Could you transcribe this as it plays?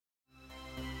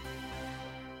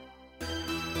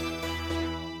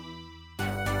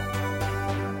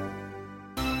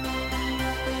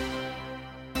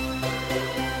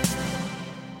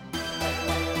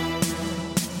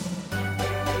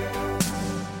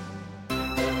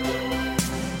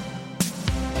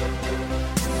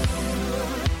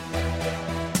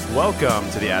Welcome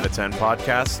to the Out of 10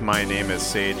 podcast. My name is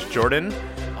Sage Jordan.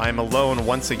 I'm alone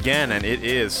once again, and it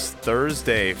is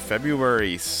Thursday,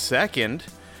 February 2nd.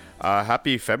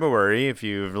 Happy February. If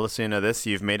you're listening to this,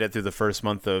 you've made it through the first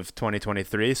month of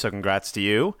 2023, so congrats to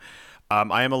you.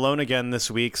 I am alone again this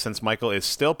week since Michael is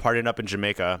still partying up in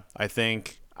Jamaica. I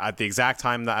think at the exact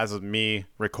time that as of me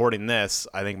recording this,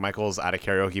 I think Michael's at a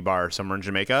karaoke bar somewhere in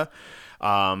Jamaica.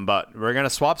 But we're going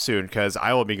to swap soon because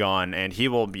I will be gone and he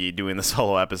will be doing the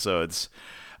solo episodes.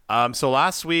 So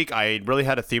last week I really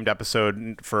had a themed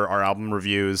episode for our album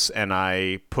reviews and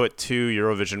I put two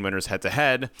Eurovision winners head to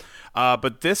head.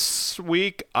 But this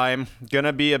week I'm going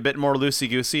to be a bit more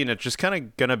loosey-goosey and it's just kind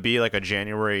of going to be like a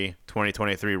January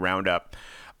 2023 roundup.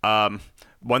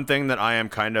 One thing that I am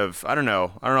kind of, I don't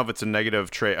know if it's a negative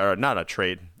trait or not a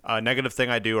trait, a negative thing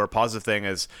I do or a positive thing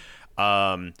is,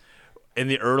 in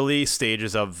the early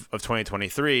stages of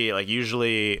 2023, like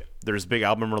usually there's big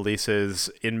album releases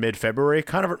in mid-February,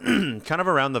 kind of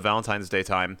around the Valentine's Day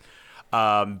time.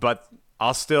 But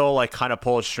I'll still like kind of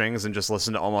pull at strings and just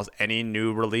listen to almost any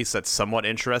new release that somewhat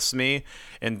interests me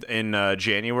in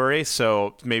January.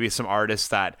 So maybe some artists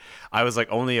that I was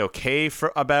like only okay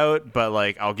about, but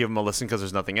like I'll give them a listen because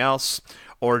there's nothing else,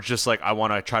 or just like I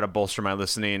want to try to bolster my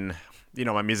listening,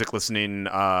 my music listening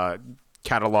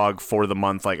catalog for the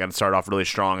month, like, and start off really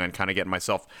strong and kind of get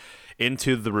myself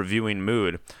into the reviewing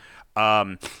mood.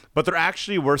 But there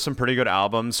actually were some pretty good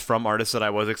albums from artists that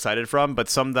I was excited from, but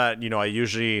some that, I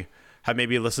usually have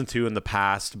maybe listened to in the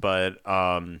past, but,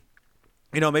 maybe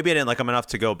I didn't like them enough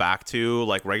to go back to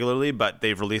like regularly, but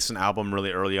they've released an album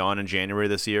really early on in January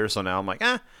this year. So now I'm like,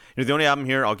 the only album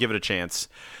here, I'll give it a chance.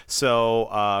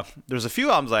 So, there's a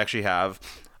few albums I actually have.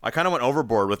 I kind of went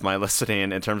overboard with my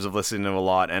listening in terms of listening to a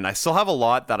lot, and I still have a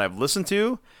lot that I've listened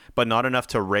to, but not enough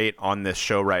to rate on this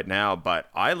show right now. But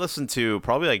I listened to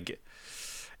probably like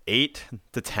 8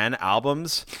 to 10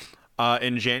 albums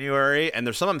in January, and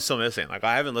there's some I'm still missing. Like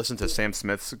I haven't listened to Sam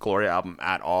Smith's Gloria album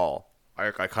at all. I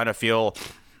kind of feel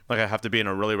like I have to be in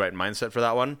a really right mindset for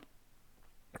that one.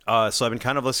 So I've been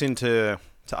kind of listening to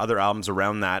other albums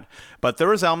around that, but there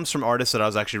was albums from artists that I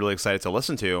was actually really excited to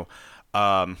listen to.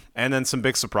 And then some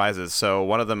big surprises. So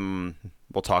one of them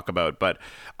we'll talk about, but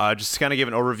just to kind of give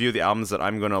an overview of the albums that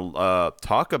I'm going to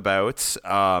talk about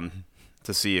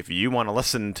to see if you want to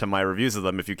listen to my reviews of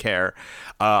them, if you care.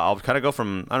 I'll kind of go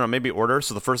from, I don't know, maybe order.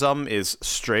 So the first album is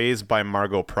Strays by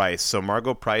Margo Price. So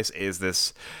Margo Price is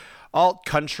this alt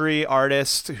country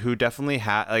artist who definitely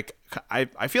had like, I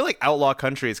feel like outlaw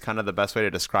country is kind of the best way to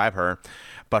describe her,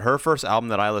 but her first album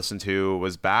that I listened to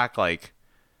was back like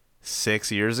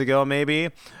 6 years ago maybe,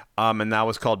 and that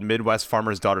was called Midwest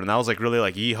Farmer's Daughter, and that was like really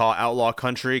like yeehaw outlaw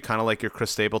country, kind of like your Chris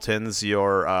Stapletons,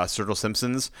 your Sturgill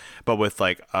Simpsons, but with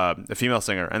like a female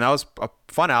singer, and that was a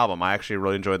fun album. I actually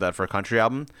really enjoyed that for a country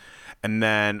album. And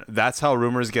then That's How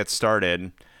Rumors Get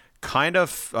Started, kind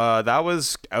of that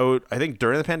was out I think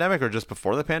during the pandemic or just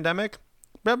before the pandemic.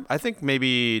 I think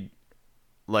maybe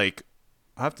like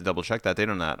I have to double check that date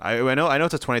on that. I know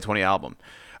it's a 2020 album.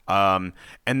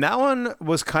 And that one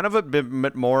was kind of a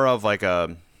bit more of like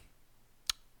a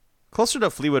closer to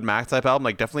Fleetwood Mac type album,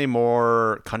 like definitely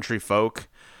more country folk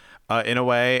in a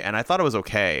way. And I thought it was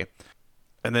okay.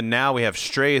 And then now we have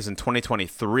Strays in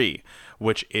 2023,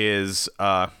 which is,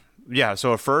 so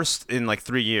a first in like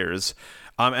 3 years.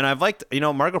 And I've liked,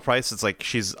 Margo Price, it's like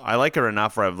I like her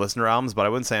enough where I've listened to her albums, but I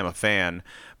wouldn't say I'm a fan,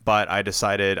 but I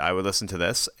decided I would listen to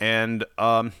this. And,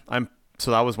 so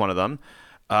that was one of them.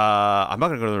 I'm not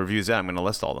going to go to the reviews yet. I'm going to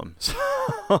list all of them.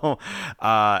 So,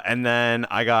 and then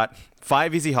I got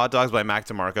 5 Easy Hot Dogs by Mac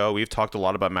DeMarco. We've talked a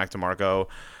lot about Mac DeMarco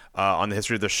on the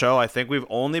history of the show. I think we've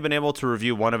only been able to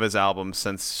review one of his albums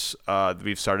since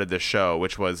we've started this show,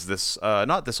 which was this,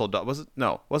 not This Old Dog. Was it?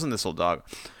 No, it wasn't This Old Dog.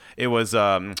 It was,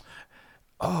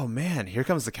 oh man, Here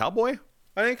Comes the Cowboy,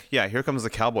 I think. Yeah, Here Comes the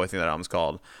Cowboy, I think that album's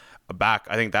called. I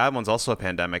think that one's also a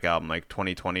pandemic album, like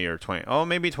 2020 or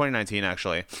maybe 2019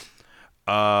 actually.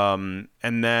 And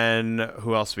then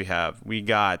who else we have? We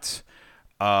got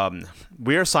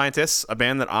We Are Scientists, a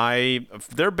band that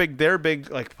they're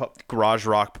big like garage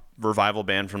rock revival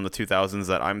band from the 2000s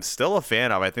that I'm still a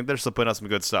fan of. I think they're still putting out some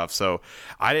good stuff. So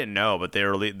I didn't know, but they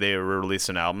released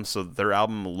an album. So their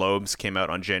album Lobes came out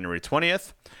on January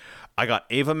 20th. I got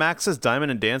Ava Max's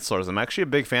Diamond and Dance Floors. I'm actually a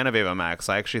big fan of Ava Max.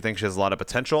 I actually think she has a lot of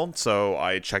potential. So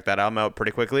I checked that album out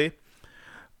pretty quickly.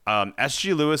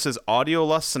 S.G. Lewis's Audio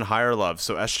Lusts and Higher Love.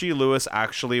 So S.G. Lewis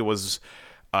actually was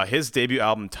his debut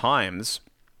album Times.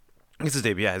 His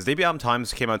debut album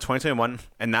Times came out in 2021,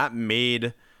 and that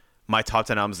made my top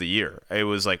 10 albums of the year. It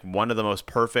was like one of the most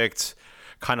perfect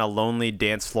kind of lonely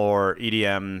dance floor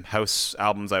EDM house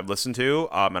albums I've listened to,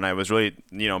 and I was really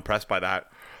impressed by that.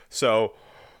 So,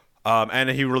 and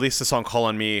he released a song "Call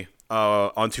on Me"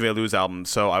 on Tuve Lu's album,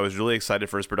 so I was really excited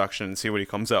for his production and see what he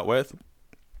comes out with.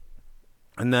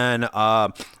 And then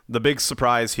the big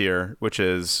surprise here, which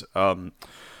is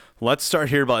Let's Start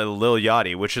Here by Lil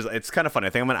Yachty, which is, it's kind of funny. I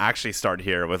think I'm going to actually start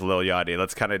here with Lil Yachty.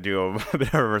 Let's kind of do a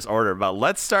bit of reverse order, but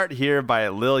Let's Start Here by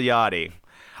Lil Yachty.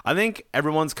 I think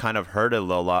everyone's kind of heard of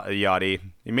Lil Yachty.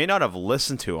 You may not have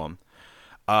listened to him,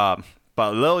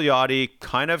 but Lil Yachty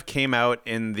kind of came out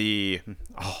in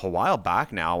a while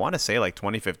back now. I want to say like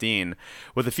 2015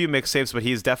 with a few mixtapes, but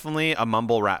he's definitely a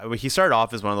mumble rap. He started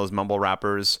off as one of those mumble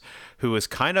rappers who was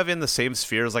kind of in the same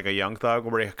sphere as like a Young Thug,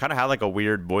 where he kind of had like a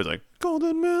weird voice, like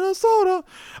Golden Minnesota.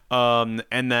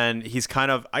 And then he's kind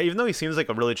of, even though he seems like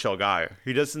a really chill guy,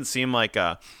 he doesn't seem like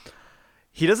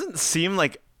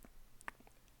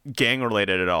gang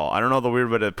related at all. I don't know the weird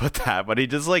way to put that, but he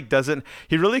just like doesn't.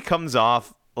 He really comes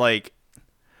off like.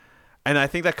 And I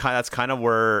think that's kind of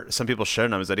where some people shit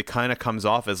on him, is that he kind of comes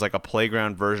off as like a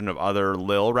playground version of other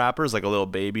Lil rappers, like a Lil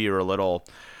Baby or a little,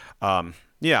 like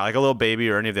a Lil Baby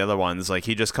or any of the other ones. Like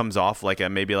he just comes off like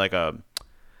maybe like a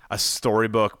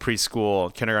storybook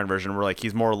preschool kindergarten version, where like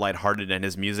he's more lighthearted and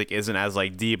his music isn't as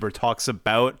like deep or talks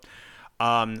about,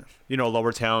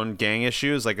 lower town gang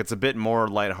issues. Like it's a bit more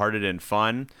lighthearted and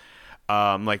fun.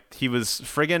 Like he was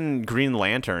friggin' Green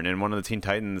Lantern in one of the Teen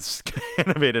Titans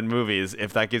animated movies,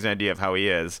 if that gives you an idea of how he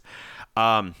is.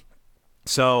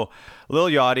 So Lil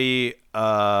Yachty,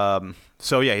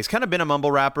 he's kind of been a mumble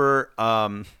rapper.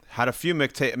 Had a few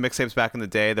mixtapes back in the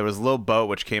day. There was Lil Boat,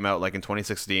 which came out like in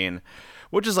 2016,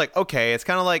 which is like, okay, it's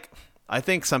kind of like, I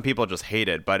think some people just hate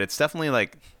it, but it's definitely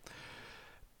like,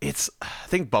 I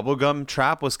think bubblegum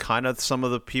trap was kind of some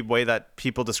of the way that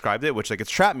people described it, which like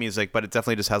it's trap music, but it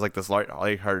definitely just has like this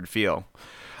lighthearted feel.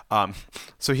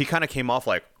 So he kind of came off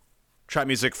like trap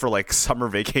music for like summer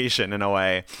vacation in a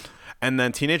way. And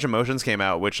then Teenage Emotions came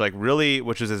out, which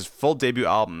is his full debut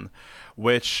album,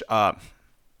 which,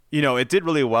 it did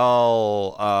really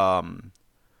well,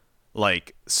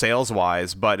 like sales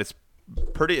wise, but it's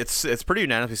pretty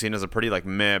unanimously seen as a pretty like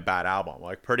meh bad album,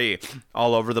 like pretty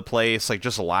all over the place, like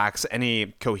just lacks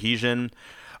any cohesion.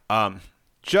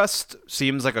 Just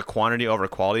seems like a quantity over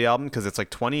quality album, because it's like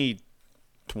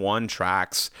 21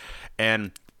 tracks,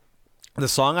 and the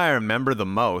song I remember the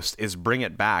most is Bring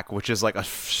It Back, which is like a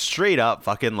straight up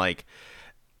fucking like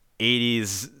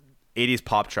 80s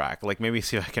pop track. Like maybe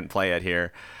see if I can play it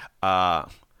here.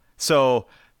 So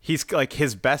he's like,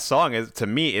 his best song to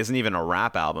me isn't even a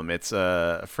rap album. It's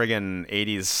a friggin'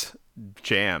 80s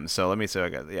jam. So let me see.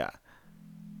 Bring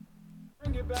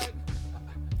it back.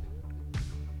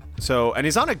 So, and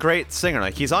he's not a great singer.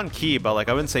 Like he's on key, but like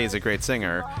I wouldn't say he's a great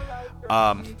singer.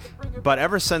 But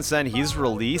ever since then, he's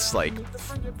released like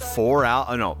 3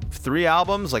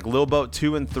 albums, like Lil Boat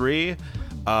 2 and 3,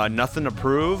 Nothing to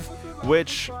Prove,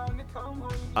 which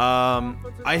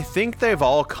I think they've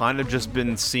all kind of just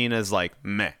been seen as like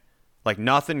meh, like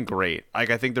nothing great. Like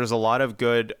I think there's a lot of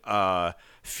good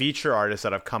feature artists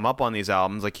that have come up on these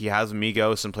albums. Like he has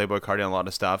Migos and Playboi Carti on a lot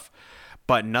of stuff,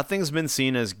 but nothing's been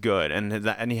seen as good.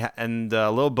 And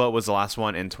Lil Boat was the last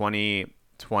one in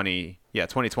 2020. Yeah,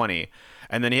 2020.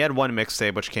 And then he had one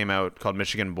mixtape which came out called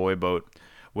Michigan Boy Boat,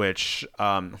 which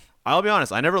I'll be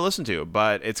honest, I never listened to,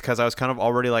 but it's because I was kind of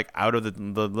already like out of the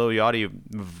Lil Yachty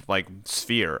like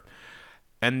sphere.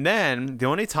 And then the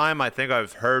only time I think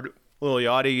I've heard Lil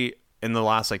Yachty in the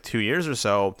last like 2 years or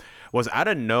so was out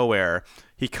of nowhere.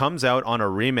 He comes out on a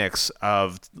remix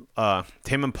of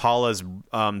Tame Impala's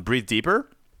Breathe Deeper.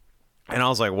 And I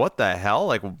was like, what the hell?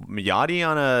 Like Yachty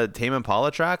on a Tame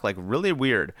Impala track? Like really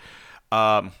weird.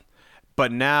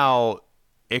 But now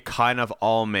it kind of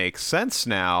all makes sense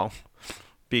now,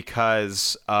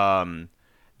 because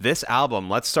this album,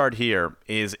 Let's Start Here,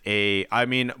 is Michael and I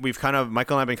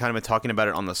have been kind of talking about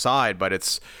it on the side, but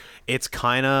it's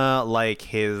kind of like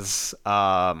his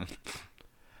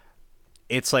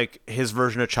it's like his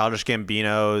version of Childish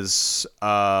Gambino's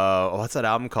what's that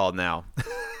album called now?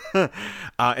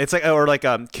 It's like, or like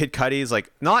Kid Cudi's, like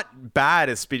not bad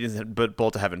as Speeding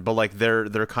Bullet to Heaven, but like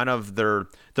they're kind of their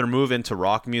move into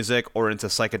rock music or into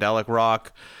psychedelic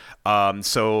rock.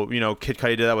 So Kid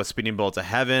Cudi did that with Speeding Bullet to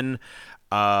Heaven.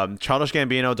 Childish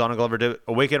Gambino, Donald Glover did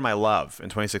Awaken My Love in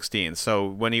 2016. So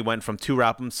when he went from 2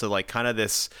 rap albums to like kind of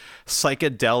this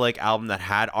psychedelic album that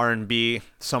had R&B,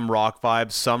 some rock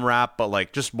vibes, some rap, but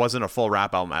like just wasn't a full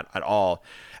rap album at all.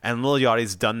 And Lil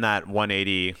Yachty's done that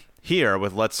 180 here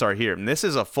with Let's Start Here. And this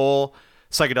is a full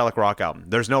psychedelic rock album.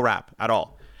 There's no rap at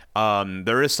all.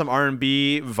 There is some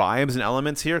R&B vibes and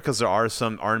elements here because there are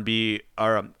some R&B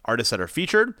artists that are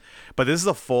featured, but this is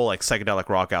a full like psychedelic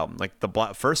rock album. Like the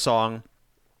first song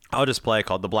I'll just play,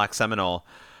 called The Black Seminole.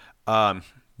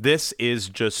 This is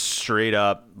just straight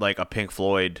up like a Pink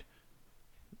Floyd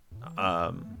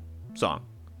song.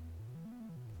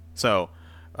 So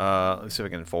let's see if I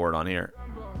can forward on here.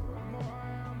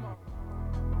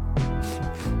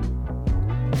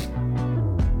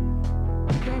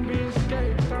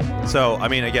 So, I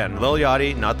mean, again, Lil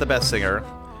Yachty, not the best singer,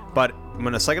 but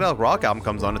when a psychedelic rock album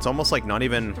comes on, it's almost like not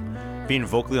even being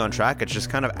vocally on track. It's just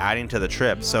kind of adding to the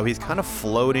trip. So he's kind of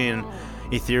floating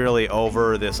ethereally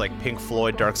over this like Pink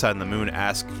Floyd Dark Side of the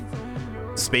Moon-esque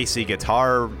spacey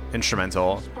guitar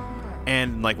instrumental.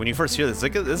 And like when you first hear this,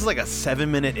 this is like a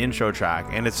 7-minute intro track,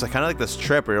 and it's kind of like this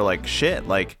trip where you're like, shit,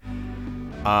 like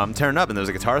tearing up, and there's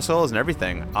a guitar solos and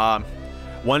everything.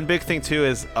 One big thing too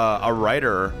is a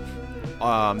writer.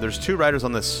 There's 2 writers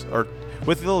on this, or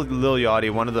with Lil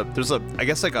Yachty. There's I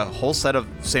guess like a whole set of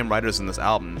same writers in this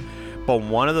album, but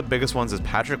one of the biggest ones is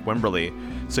Patrick Wimberly.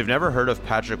 So if you've never heard of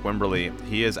Patrick Wimberly,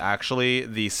 he is actually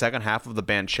the second half of the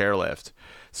band Chairlift.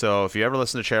 So if you ever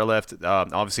listen to Chairlift,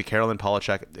 obviously Carolyn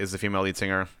Polachek is the female lead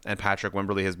singer, and Patrick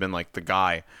Wimberly has been like the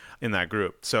guy in that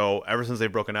group. So ever since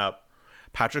they've broken up,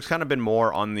 Patrick's kind of been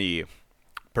more on the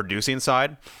producing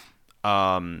side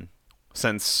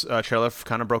since Chairlift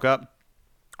kind of broke up.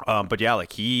 But yeah,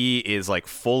 like he is like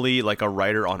fully like a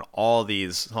writer on all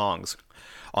these songs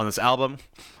on this album.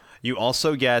 You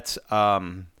also get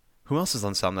who else is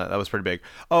on some that was pretty big?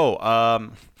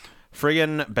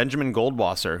 Friggin' Benjamin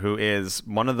Goldwasser, who is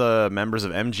one of the members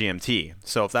of MGMT.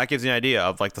 So if that gives you an idea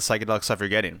of like the psychedelic stuff you're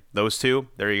getting, those 2,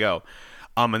 there you go.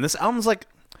 And this album's like,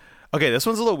 okay, this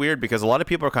one's a little weird because a lot of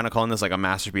people are kind of calling this like a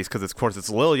masterpiece because of course it's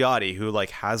Lil Yachty, who like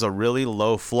has a really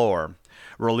low floor,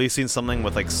 releasing something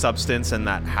with like substance and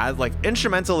that has like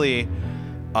instrumentally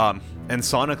and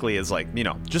sonically is like, you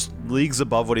know, just leagues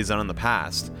above what he's done in the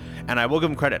past. And I will give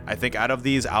him credit. I think out of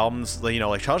these albums, you know,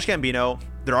 like Childish Gambino,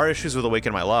 there are issues with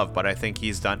Awaken My Love, but I think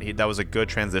that was a good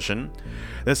transition.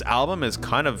 This album is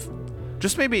kind of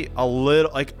just maybe a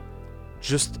little, like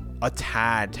just a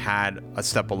tad a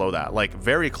step below that, like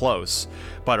very close,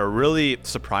 but a really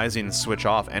surprising switch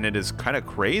off. And it is kind of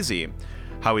crazy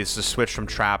how he's just switched from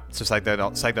trap to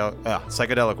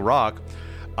psychedelic rock,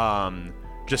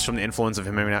 just from the influence of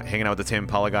him hanging out with the Tame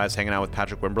Impala guys, hanging out with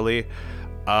Patrick Wimberly.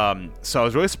 So I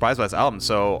was really surprised by this album.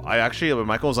 So I actually, when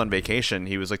Michael was on vacation,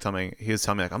 he was telling me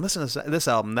like, I'm listening to this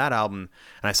album, that album,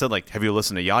 and I said like, have you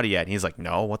listened to Yachty yet? And he's like,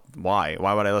 no. Why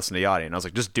would I listen to Yachty? And I was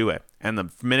like, just do it. And the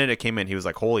minute it came in, he was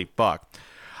like, holy fuck.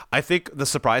 I think the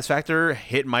surprise factor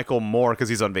hit Michael more because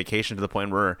he's on vacation, to the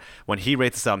point where when he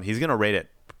rates this album, he's gonna rate it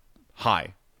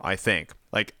high. I think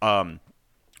like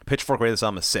Pitchfork rated this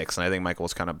album a 6, and I think Michael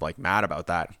was kind of like mad about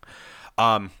that.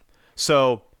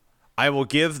 So I will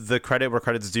give the credit where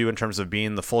credit's due in terms of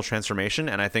being the full transformation,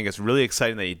 and I think it's really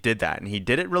exciting that he did that, and he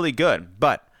did it really good.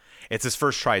 But it's his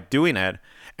first try doing it,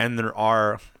 and there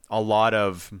are a lot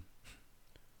of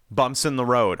bumps in the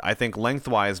road. I think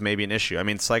lengthwise may be an issue. I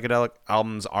mean, psychedelic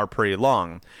albums are pretty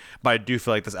long, but I do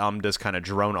feel like this album does kind of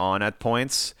drone on at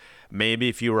points. Maybe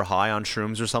if you were high on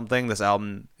shrooms or something, this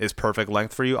album is perfect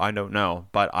length for you. I don't know,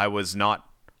 but I was not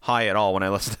high at all when I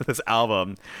listened to this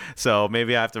album, so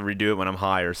maybe I have to redo it when I'm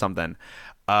high or something.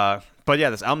 But yeah,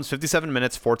 this album's 57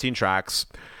 minutes, 14 tracks.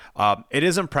 It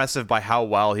is impressive by how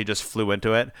well he just flew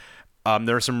into it.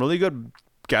 There are some really good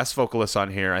guest vocalists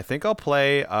on here. I think I'll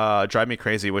play Drive Me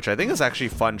Crazy, which I think is actually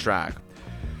a fun track.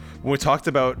 When we talked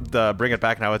about the Bring It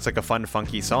Back, now it's like a fun,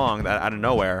 funky song that out of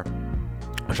nowhere.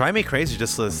 Drive Me Crazy,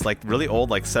 just this like really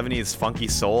old like 70s funky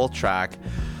soul track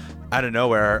out of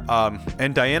nowhere.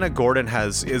 And Diana Gordon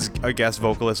is a guest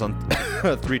vocalist on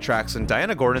 3 tracks, and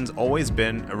Diana Gordon's always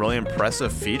been a really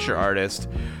impressive feature artist.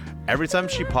 Every time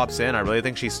she pops in, I really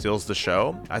think she steals the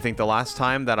show. I think the last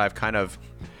time that I've kind of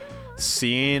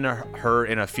seen her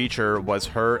in a feature was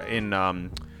her in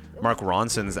Mark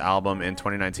Ronson's album in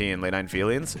 2019, Late Night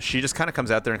Feelings. She just kind of comes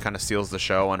out there and kind of steals the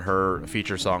show on her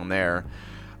feature song there.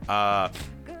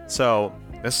 So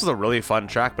this is a really fun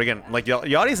track, but again, like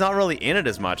Yachty's not really in it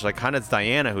as much. Like kind of it's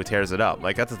Diana who tears it up.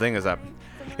 Like that's the thing, is that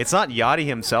it's not Yachty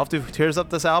himself who tears up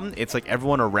this album. It's like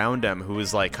everyone around him who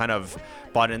is like kind of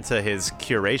bought into his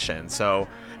curation. So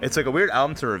it's like a weird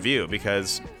album to review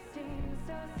because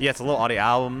yeah, it's a little audio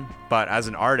album, but as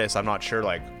an artist, I'm not sure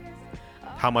like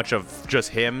how much of just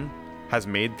him has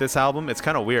made this album. It's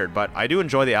kind of weird, but I do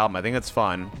enjoy the album. I think it's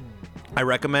fun. I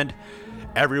recommend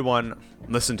everyone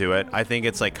listen to it. I think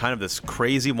it's like kind of this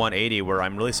crazy 180 where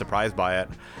I'm really surprised by it.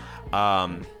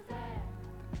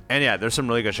 And yeah, there's some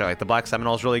really good shit. Like the Black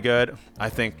Seminole is really good. I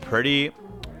think Pretty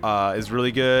is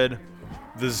really good.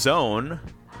 The Zone,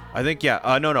 I think,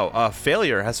 yeah.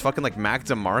 Failure has fucking like Mac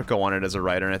DeMarco on it as a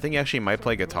writer, and I think he actually might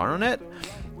play guitar on it.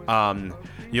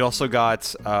 You also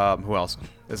got who else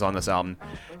is on this album?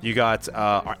 You got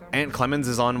Ant Clemens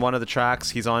is on one of the tracks.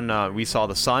 He's on We Saw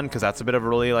the Sun, because that's a bit of a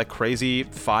really like crazy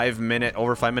 5 minute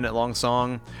long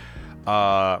song.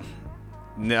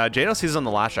 Janos is on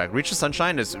the last track. Reach the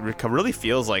Sunshine really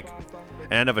feels like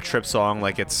an end of a Trip song.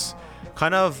 Like it's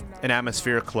kind of an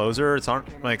atmospheric closer. It's not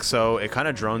like, so it kind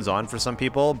of drones on for some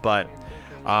people, but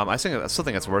I still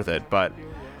think it's worth it. But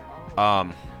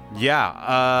in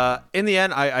the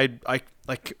end, I kind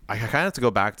of have to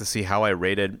go back to see how I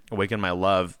rated Awaken My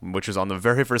Love, which was on the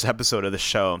very first episode of the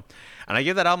show, and I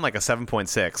gave that album like a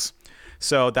 7.6.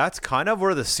 So that's kind of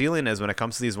where the ceiling is when it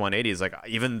comes to these 180s. Like,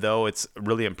 even though it's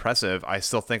really impressive, I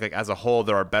still think like as a whole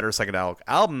there are better psychedelic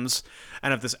albums.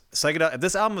 And if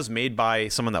this album was made by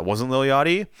someone that wasn't Lil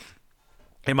Yachty,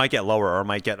 it might get lower or it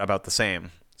might get about the same.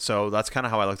 So that's kind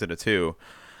of how I looked at it too.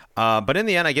 But in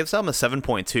the end, I give this album a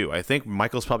 7.2. I think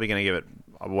Michael's probably going to give it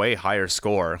a way higher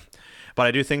score. But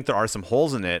I do think there are some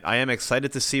holes in it. I am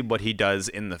excited to see what he does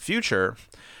in the future,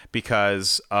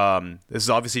 because this is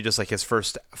obviously just like his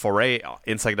first foray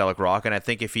in psychedelic rock, and I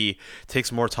think if he takes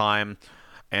more time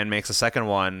and makes a second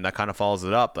one that kind of follows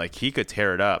it up, like he could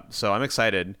tear it up. So I'm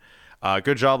excited.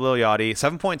 Good job, Lil Yachty.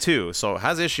 7.2, so it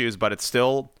has issues, but it's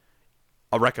still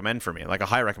a recommend for me, like a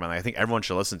high recommend. I think everyone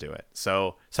should listen to it.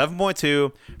 So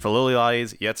 7.2 for Lil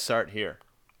Yachty's Yet Start Here.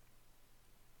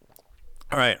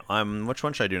 All right, which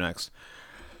one should I do next?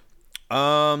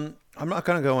 I'm not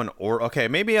gonna go in order. Okay,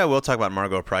 maybe I will talk about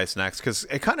Margo Price next, because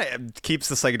it kind of keeps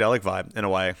the psychedelic vibe in a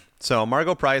way. So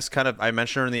Margo Price, kind of, I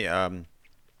mentioned her in the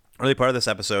early part of this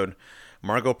episode.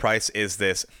 Margo Price is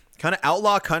this kind of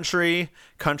outlaw country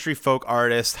folk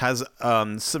artist, has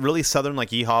some really southern like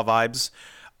yeehaw vibes,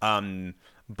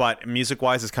 but music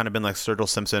wise has kind of been like Sturgill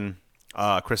Simpson,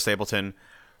 Chris Stapleton,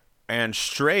 and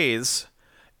Strays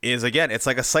is, again, it's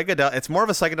like it's more of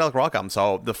a psychedelic rock album.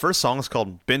 So the first song is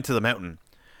called Been to the Mountain.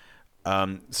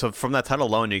 So from that title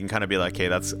alone, you can kind of be like, hey,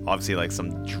 that's obviously like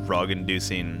some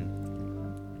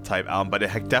drug-inducing type album, but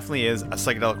it definitely is a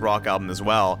psychedelic rock album as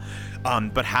well,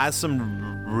 but has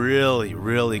some really,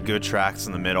 really good tracks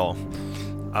in the middle.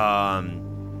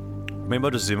 Maybe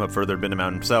I'll just zoom up further, Been to the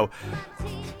Mountain. So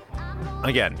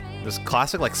again, this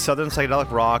classic like southern psychedelic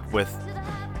rock with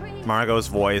Margo's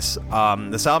voice.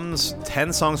 This album's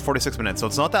 10 songs, 46 minutes, so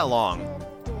it's not that long.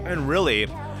 And really,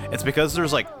 it's because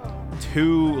there's like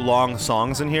 2 long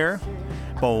songs in here,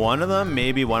 but one of them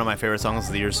may be one of my favorite songs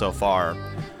of the year so far.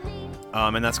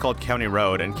 And that's called County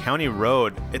Road. And County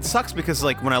Road, it sucks because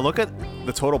like when I look at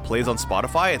the total plays on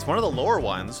Spotify, it's one of the lower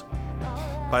ones.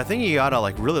 But I think you gotta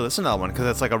like really listen to that one, because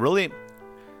it's like a really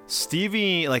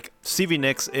Stevie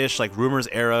Nicks-ish, like Rumors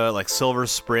era, like Silver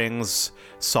Springs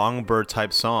songbird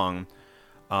type song.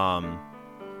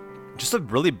 Just a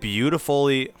really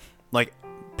beautifully like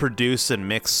produced and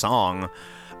mixed song,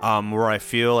 where I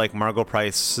feel like Margo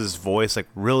Price's voice like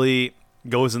really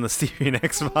goes in the Stevie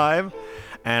Nicks vibe,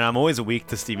 and I'm always weak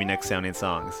to Stevie Nicks sounding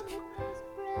songs.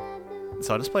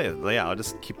 So I'll just play it. Yeah, I'll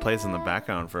just keep playing in the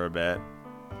background for a bit.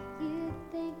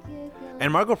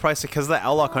 And Margo Price, because of the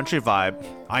outlaw country vibe,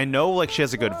 I know like she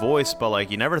has a good voice, but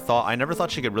like I never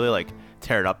thought she could really like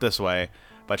tear it up this way,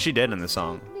 but she did in this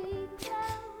song.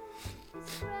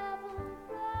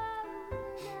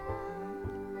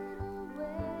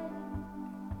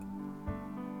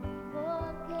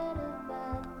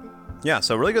 Yeah,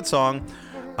 so really good song.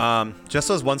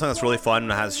 Just as one song that's really fun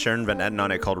and has Sharon Van Etten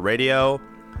on it called Radio.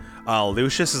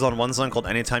 Lucius is on one song called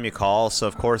Anytime You Call, so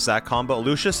of course that combo.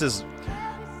 Lucius is...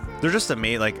 They're just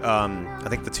amazing. Like, I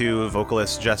think the 2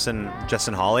 vocalists, Jess and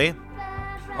Holly,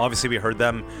 obviously we heard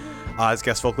them as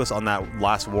guest vocalists on that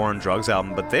last War on Drugs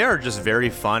album, but they are just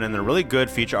very fun, and they're really good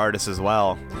feature artists as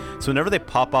well. So whenever they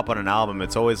pop up on an album,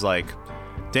 it's always like,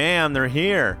 damn, they're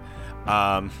here.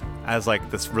 As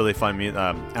like this really fun,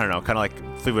 I don't know, kind of like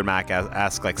Fleetwood Mac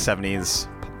ask like 70s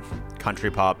country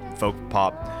pop, folk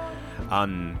pop.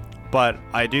 But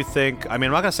I do think, I mean,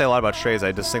 I'm not going to say a lot about Strays.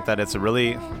 I just think that it's a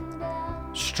really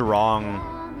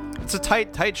strong, it's a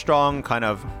tight, strong kind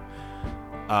of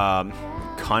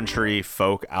country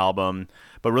folk album.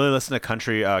 But really listen to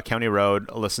County Road,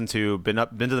 listen to Been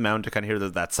to the Mountain to kind of hear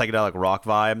that psychedelic rock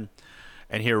vibe,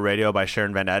 and hear Radio by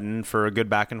Sharon Van Etten for a good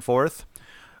back and forth.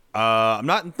 I'm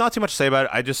not too much to say about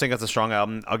it. I just think it's a strong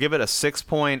album. I'll give it a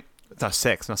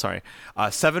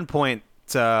 7.6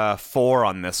 4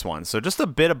 on this one, so just a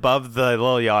bit above the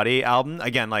Lil Yachty album.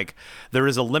 Again, like there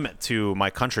is a limit to my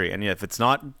country, and if it's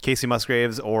not Casey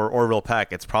Musgraves or Orville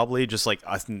Peck, it's probably just like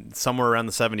somewhere around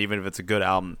the 7, even if it's a good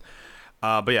album.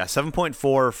 But yeah,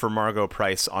 7.4 for Margo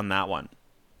Price on that one.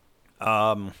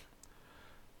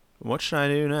 What should I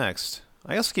do next?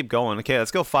 I guess I'll keep going. Okay,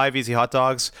 let's go 5 Easy Hot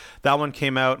Dogs. That one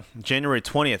came out January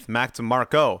 20th. Mac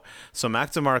DeMarco. So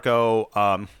Mac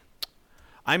DeMarco,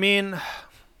 I mean,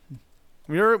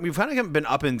 we've kind of been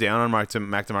up and down on Mac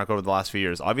DeMarco over the last few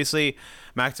years. Obviously,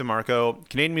 Mac DeMarco,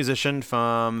 Canadian musician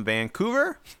from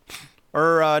Vancouver,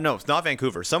 or no, it's not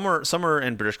Vancouver. Somewhere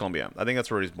in British Columbia. I think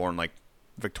that's where he's born, like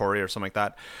Victoria or something like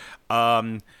that.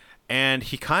 And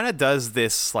he kind of does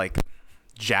this like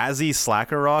jazzy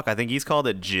slacker rock. I think he's called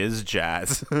it jizz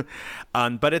jazz.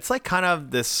 But it's like kind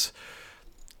of this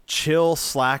chill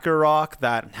slacker rock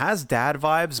that has dad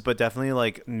vibes, but definitely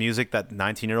like music that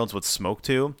 19-year-olds would smoke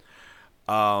to.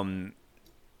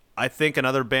 I think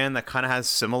another band that kind of has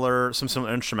some similar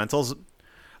instrumentals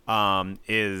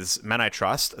is Men I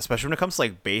Trust, especially when it comes to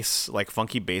like bass, like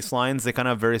funky bass lines. They kind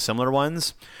of have very similar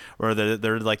ones where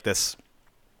they're like this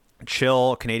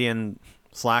chill Canadian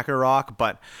slacker rock,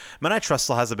 but Men I Trust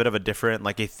still has a bit of a different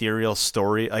like ethereal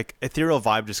story, like ethereal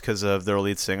vibe, just because of their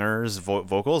lead singer's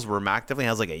vocals, where Mac definitely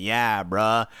has like a yeah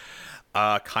bruh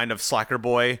kind of slacker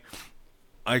boy,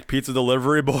 like pizza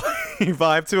delivery boy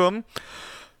vibe to him.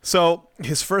 So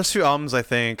his first few albums, I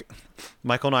think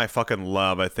Michael and I fucking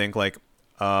love. I think like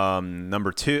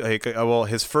number 2, like, well,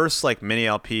 his first like mini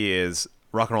LP is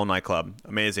Rock and Roll Nightclub,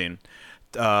 amazing.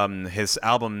 His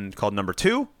album called Number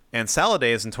 2 and Salad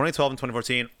Days in 2012 and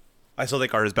 2014, I still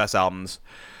think are his best albums.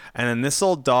 And then This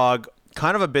Old Dog,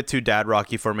 kind of a bit too dad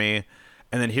rocky for me.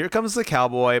 And then Here Comes the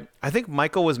Cowboy. I think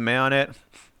Michael was meh on it,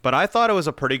 but I thought it was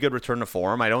a pretty good return to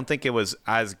form. I don't think it was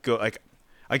as good. Like,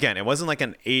 again, it wasn't like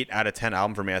an 8 out of 10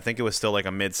 album for me. I think it was still like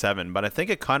a mid 7, but I think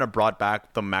it kind of brought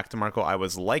back the Mac DeMarco I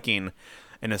was liking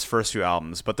in his first few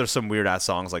albums. But there's some weird ass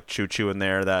songs like Choo Choo in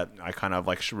there that I kind of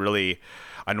like really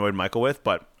annoyed Michael with.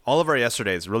 But All of Our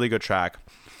Yesterdays, really good track.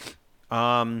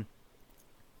 So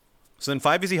then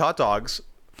 5 Easy Hot Dogs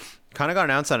kind of got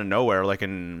announced out of nowhere, like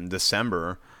in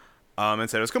December, and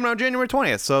said it was coming out January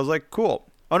 20th. So I was like,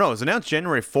 cool. Oh no, it was announced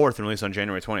January 4th and released on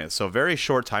January 20th. So very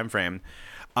short time frame.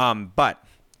 But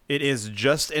it is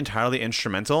just entirely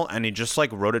instrumental, and he just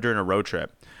like wrote it during a road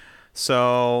trip.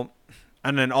 So,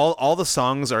 and then all the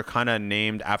songs are kind of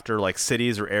named after like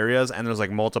cities or areas, and there's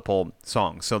like multiple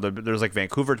songs. So there's like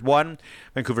Vancouver 1,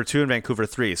 Vancouver 2, and Vancouver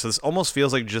 3. So this almost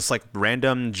feels like just like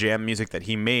random jam music that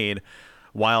he made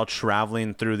while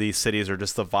traveling through these cities, or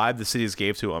just the vibe the cities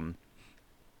gave to him.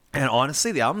 And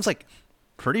honestly, the album's like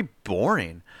pretty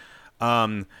boring.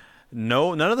 None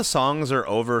of the songs are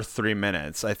over 3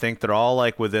 minutes. I think they're all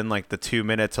like within like the 2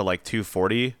 minute to like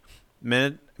 2:40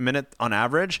 minute on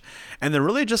average, and they're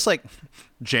really just like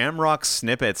jam rock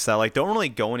snippets that like don't really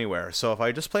go anywhere. So if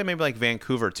I just play maybe like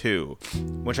Vancouver 2,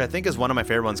 which I think is one of my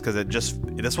favorite ones, because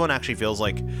this one actually feels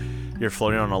like you're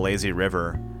floating on a lazy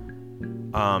river,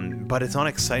 but it's not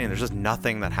exciting. There's just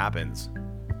nothing that happens.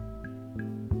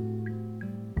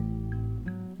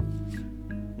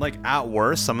 Like at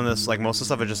worst, some of this, like most of the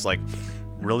stuff is just like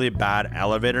really bad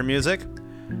elevator music,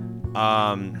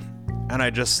 and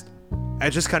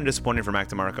it's just kind of disappointing for Mac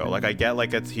DeMarco. Like I get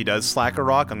like he does slacker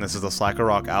rock, and this is a slacker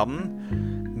rock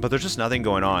album, but there's just nothing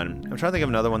going on. I'm trying to think of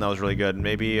another one that was really good.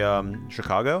 Maybe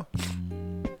Chicago.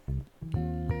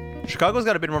 Chicago's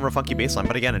got a bit more of a funky bass line,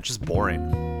 but again, it's just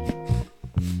boring.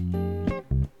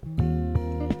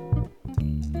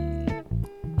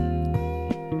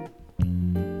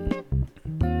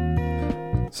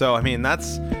 So I mean,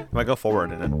 that's if I go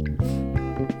forward in it,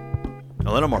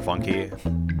 a little more funky.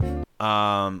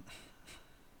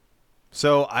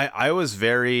 So I was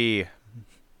very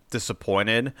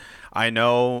disappointed. I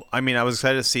mean, I was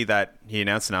excited to see that he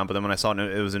announced it now, but then when I saw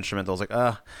it was instrumental, I was like,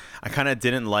 I kind of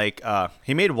didn't like,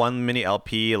 he made one mini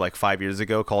LP like 5 years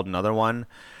ago called Another One,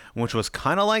 which was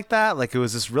kind of like that. Like it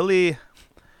was this really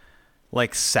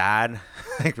like sad,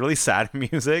 like really sad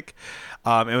music.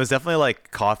 It was definitely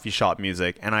like coffee shop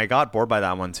music, and I got bored by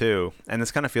that one too. And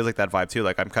this kind of feels like that vibe too.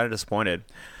 Like I'm kind of disappointed.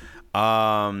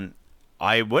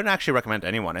 I wouldn't actually recommend to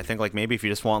anyone. I think like maybe if you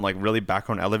just want like really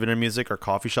background elevator music or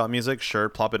coffee shop music, sure,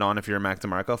 plop it on if you're a Mac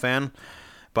DeMarco fan.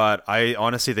 But I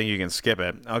honestly think you can skip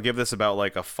it. I'll give this about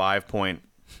like a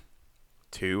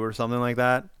 5.2 or something like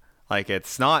that. Like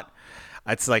it's like,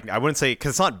 I wouldn't say,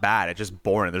 because it's not bad, it's just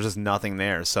boring. There's just nothing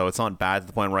there. So it's not bad to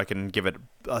the point where I can give it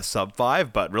a sub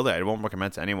 5, but really I won't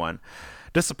recommend to anyone.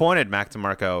 Disappointed, Mac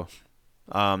DeMarco.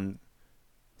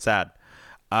 Sad.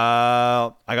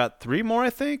 I got 3 more,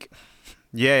 I think.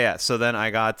 Yeah. So then I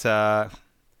got. So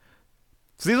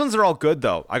these ones are all good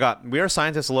though. I got We Are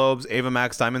Scientists, Lobes, Ava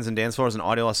Max, Diamonds and Dance Floors, and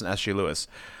Audio Lesson SG Lewis.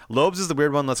 Lobes is the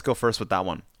weird one. Let's go first with that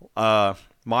one.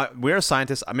 We Are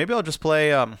Scientists. Maybe I'll just play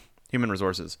Human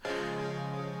Resources.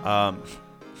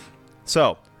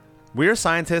 So We Are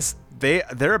Scientists.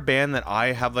 They're a band that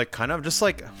I have like kind of just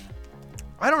like,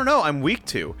 I don't know, I'm weak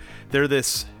to. They're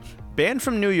this band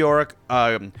from New York,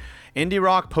 indie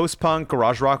rock, post punk,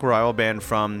 garage rock revival band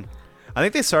from. I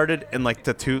think they started in like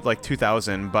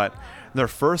 2000, but their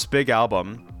first big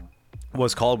album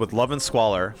was called With Love and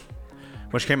Squalor,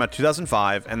 which came out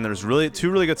 2005, and there's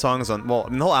two really good songs on. Well,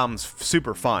 the whole album's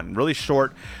super fun, really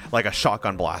short, like a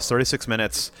shotgun blast, 36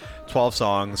 minutes, 12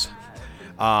 songs.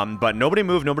 But Nobody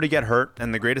Move, Nobody Get Hurt,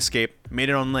 and The Great Escape made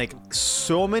it on like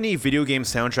so many video game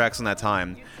soundtracks in that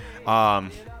time.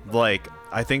 Like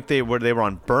I think they were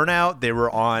on Burnout, they were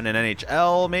on an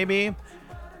NHL maybe.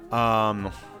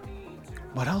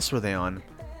 What else were they on?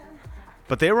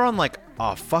 But they were on like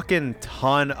a fucking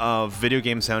ton of video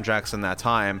game soundtracks in that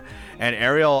time. And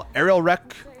Ariel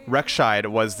Rechtshaid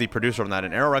was the producer on that.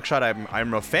 And Ariel Rechtshaid,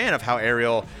 I'm a fan of how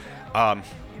Ariel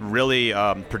really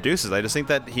produces. I just think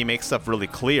that he makes stuff really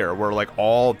clear, where like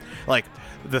all like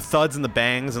the thuds and the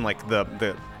bangs and like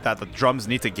the drums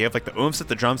need to give, like the oomph that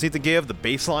the drums need to give, the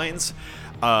bass lines,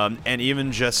 and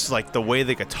even just like the way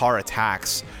the guitar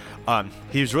attacks.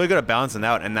 He's really good at balancing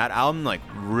out, and that album like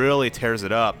really tears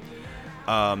it up.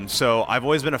 So I've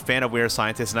always been a fan of We Are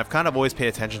Scientists, and I've kind of always paid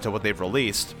attention to what they've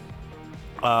released.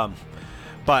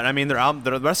 But I mean, the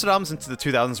rest of the albums into the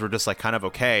 2000s were just like kind of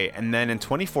okay. And then in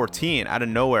 2014, out of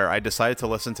nowhere, I decided to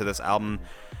listen to their album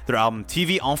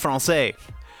TV en Français.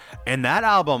 And that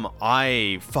album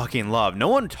I fucking love. No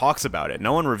one talks about it.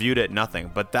 No one reviewed it,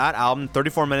 nothing. But that album,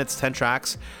 34 minutes, 10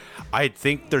 tracks, I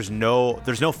think there's no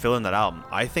fill in that album.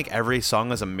 I think every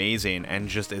song is amazing and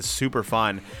just is super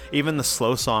fun. Even the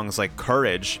slow songs like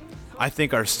Courage, I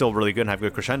think are still really good and have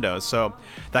good crescendos. So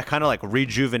that kind of like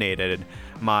rejuvenated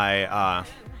my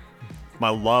my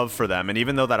love for them. And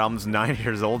even though that album's 9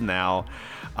 years old now,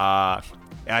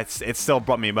 it still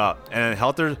brought me up. And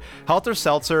Helter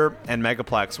Seltzer and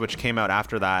Megaplex, which came out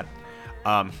after that,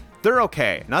 they're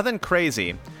okay, nothing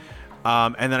crazy.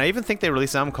 And then I even think they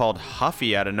released an album called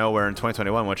Huffy out of nowhere in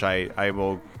 2021, which I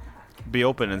will be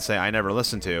open and say I never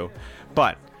listened to.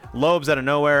 But Lobes out of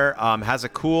nowhere has a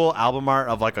cool album art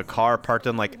of like a car parked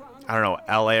in like, I don't know,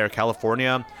 LA or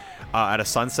California at a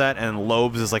sunset, and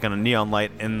Lobes is like on a neon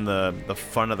light in the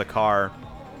front of the car.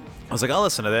 I was like, I'll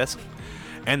listen to this.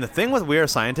 And the thing with We Are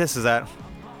Scientists is that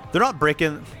they're not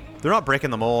breaking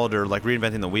the mold or like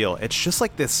reinventing the wheel. It's just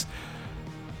like this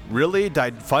really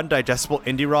fun, digestible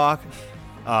indie rock.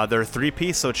 They're a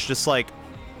 3-piece, so it's just like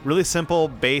really simple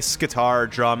bass, guitar,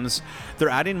 drums. They're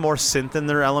adding more synth in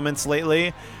their elements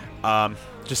lately,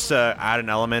 just to add an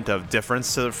element of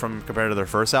difference from compared to their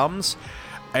first albums.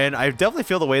 And I definitely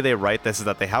feel the way they write this is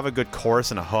that they have a good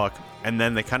chorus and a hook, and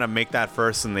then they kind of make that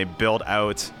first and they build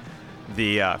out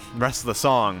the rest of the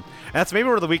song. And that's maybe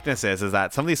where the weakness is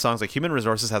that some of these songs, like Human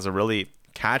Resources, has a really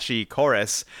catchy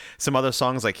chorus. Some other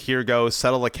songs like Here Goes,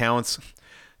 Settle Accounts,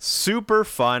 super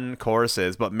fun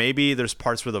choruses, but maybe there's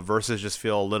parts where the verses just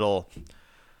feel a little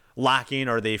lacking,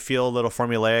 or they feel a little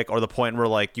formulaic, or the point where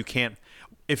like you can't,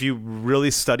 if you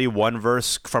really study one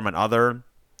verse from another,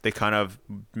 they kind of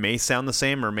may sound the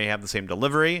same or may have the same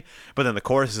delivery, but then the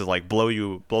choruses like blow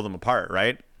them apart,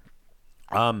 right?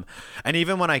 And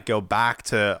even when I go back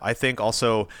to, I think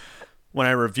also when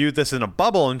I reviewed this in a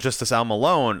bubble and just this album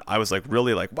alone, I was like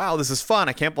really like, wow, this is fun.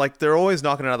 I can't, like, they're always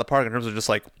knocking it out of the park in terms of just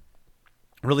like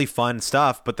really fun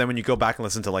stuff. But then when you go back and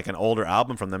listen to like an older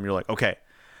album from them, you're like, okay,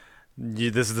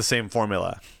 this is the same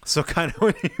formula. So kind of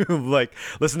when you like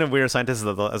listen to We Are Scientists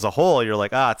as a whole, you're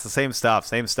like, it's the same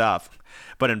stuff.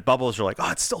 But in bubbles, you're like,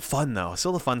 it's still fun though,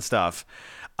 still the fun stuff.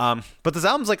 But this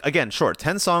album's like, again, short,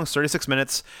 10 songs, 36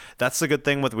 minutes. That's the good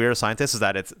thing with We Are Scientists, is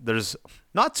that there's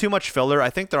not too much filler.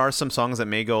 I think there are some songs that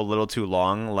may go a little too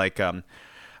long. Like,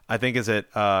 I think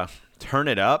Turn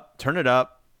It Up.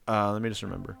 Let me just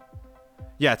remember.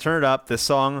 Yeah, Turn It Up. This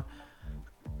song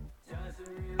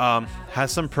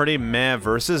has some pretty meh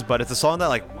verses, but it's a song that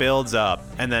like builds up,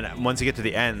 and then once you get to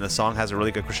the end, the song has a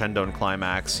really good crescendo and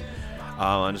climax.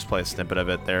 I'll just play a snippet of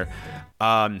it there.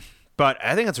 But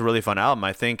I think it's a really fun album.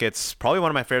 I think it's probably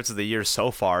one of my favorites of the year so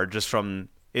far, just from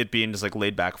it being just like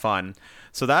laid back fun.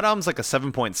 So that album's like a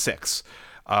 7.6,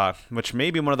 which may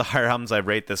be one of the higher albums I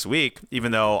rate this week,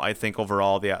 even though I think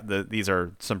overall these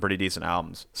are some pretty decent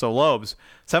albums. So Lobes,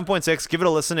 7.6. Give it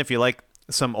a listen if you like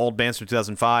some old bands from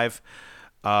 2005.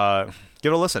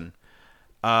 Give it a listen.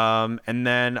 And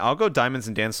then I'll go Diamonds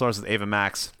and Dance Floors with Ava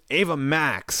Max. Ava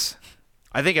Max,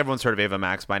 I think everyone's heard of Ava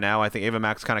Max by now. I think Ava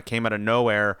Max kind of came out of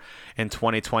nowhere in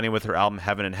 2020 with her album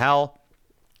Heaven and Hell.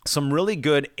 Some really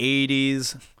good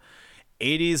 80s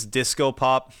disco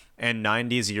pop and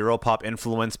 90s Europop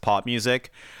influenced pop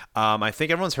music. I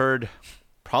think everyone's heard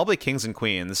probably Kings and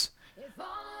Queens.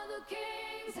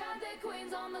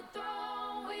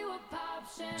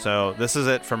 So this is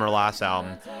it from her last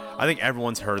album. I think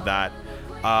everyone's heard that.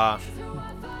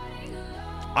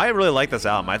 I really like this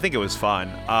album. I think it was fun.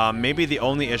 Maybe the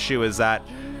only issue is that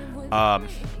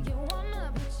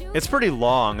it's pretty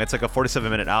long. It's like a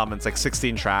 47-minute album. It's like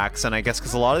 16 tracks, and I guess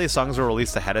because a lot of these songs were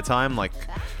released ahead of time, like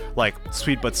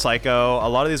Sweet But Psycho. A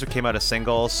lot of these came out as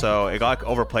singles, so it got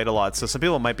overplayed a lot. So some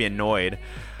people might be annoyed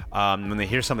when they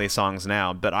hear some of these songs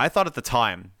now. But I thought at the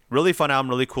time, really fun album,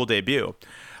 really cool debut.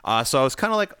 So I was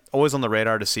kind of like always on the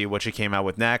radar to see what she came out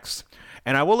with next.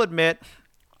 And I will admit,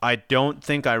 I don't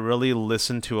think I really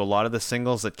listened to a lot of the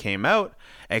singles that came out,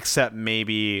 except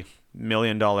maybe $1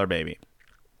 Million Baby.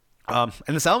 And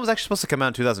this album was actually supposed to come out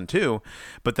in 2002,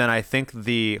 but then I think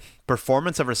the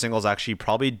performance of her singles actually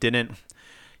probably didn't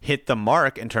hit the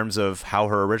mark in terms of how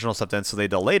her original stuff did, so they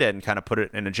delayed it and kind of put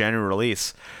it in a January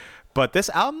release. But this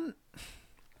album,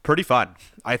 pretty fun.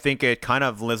 I think it kind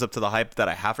of lives up to the hype that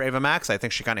I have for Ava Max. I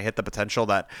think she kind of hit the potential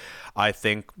that I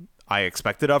think I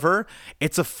expected of her.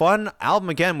 It's a fun album,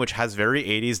 again, which has very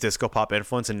 80s disco pop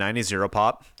influence and 90s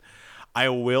Europop. I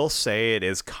will say it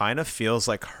is kind of feels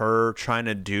like her trying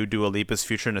to do Dua Lipa's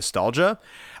Future Nostalgia.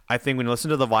 I think when you listen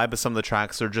to the vibe of some of the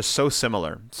tracks, they're just so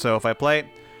similar. So if I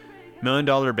play $1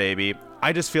 Million Baby,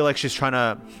 I just feel like she's trying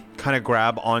to kind of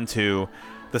grab onto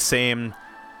the same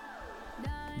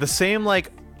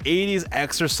like 80s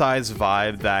exercise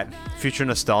vibe that Future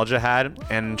Nostalgia had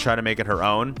and try to make it her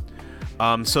own.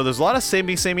 So there's a lot of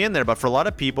samey in there, but for a lot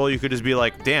of people, you could just be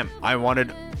like, damn, I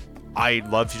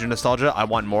love Future Nostalgia. I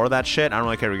want more of that shit. I don't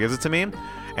really care who gives it to me.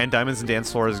 And Diamonds and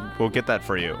Dance Floors will get that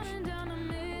for you.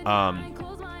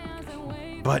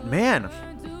 But man,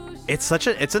 it's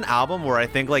an album where I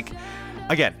think, like,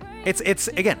 again,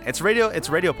 it's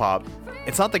radio pop.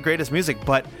 It's not the greatest music,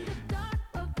 but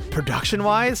production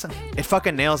wise, it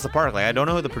fucking nails the park. Like, I don't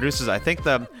know who the producers. I think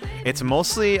it's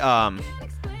mostly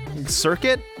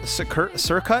Circuit. He's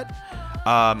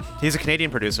a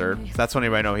Canadian producer. That's when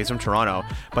I know he's from Toronto,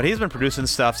 but he's been producing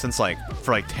stuff since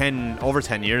for over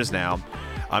 10 years now.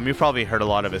 You've probably heard a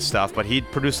lot of his stuff, but he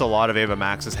produced a lot of Ava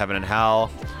Max's Heaven and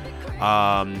Hell.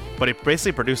 But he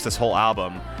basically produced this whole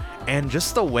album, and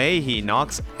just the way he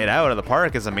knocks it out of the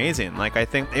park is amazing. Like, I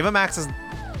think Ava Max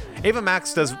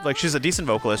does, like, she's a decent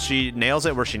vocalist. She nails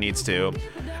it where she needs to.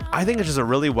 I think it's just a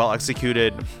really well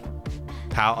executed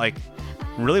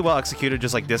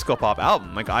just like disco pop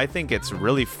album. Like, I think it's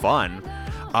really fun.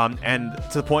 And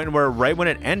to the point where right when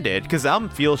it ended, because the album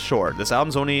feels short, this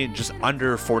album's only just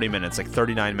under 40 minutes, like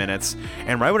 39 minutes.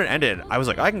 And right when it ended, I was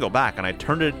like, I can go back, and I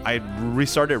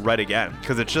restarted it right again,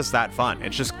 because it's just that fun.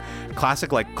 It's just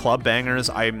classic, like, club bangers.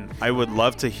 I would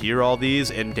love to hear all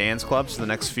these in dance clubs for the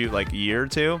next year or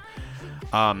two.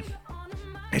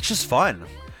 It's just fun.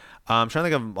 I'm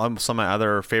trying to think of some of my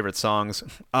other favorite songs.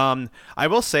 I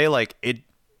will say, like,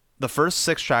 the first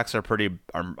 6 tracks are pretty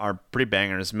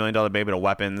bangers. $1 Million Baby to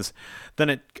Weapons. Then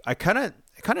it kind of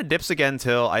dips again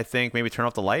till I think maybe Turn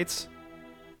Off the Lights.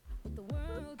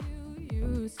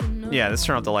 Yeah, let's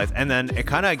Turn Off the Lights, and then it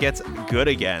kind of gets good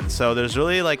again. So there's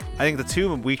really, like, I think the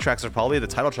 2 weak tracks are probably the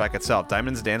title track itself,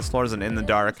 Diamonds, Dance Floors, and In the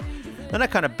Dark. Then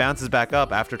it kind of bounces back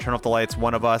up after Turn Off the Lights,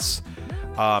 One of Us,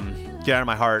 Get Out of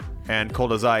My Heart, and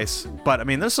Cold as Ice. But I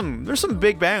mean, there's some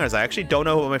big bangers. I actually don't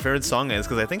know what my favorite song is,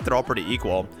 because I think they're all pretty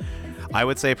equal. I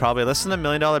would say probably listen to $1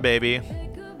 Million Baby,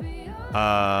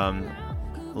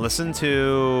 listen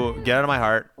to Get Out of My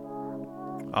Heart.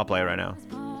 I'll play it right now.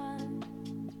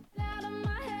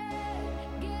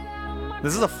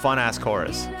 This is a fun ass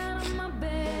chorus.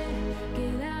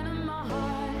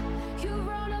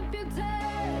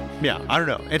 Yeah, I don't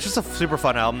know. It's just a super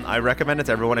fun album. I recommend it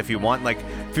to everyone if you want, like,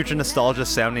 Future Nostalgia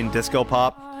sounding disco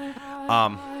pop.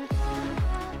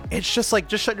 It's just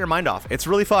shut your mind off. It's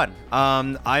really fun.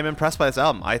 I'm impressed by this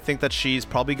album. I think that she's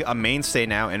probably a mainstay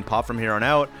now in pop from here on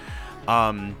out.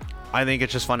 I think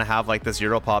it's just fun to have, like, this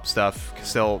Europop stuff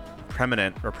still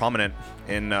prominent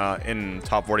in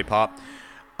top 40 pop.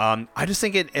 I just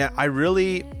think I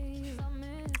really,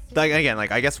 like, again,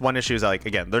 like, I guess one issue is, like,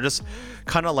 again, they're just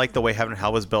kind of like the way Heaven and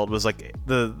Hell was built, was like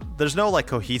there's no, like,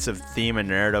 cohesive theme and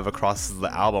narrative across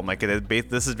the album. Like,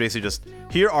 this is basically just,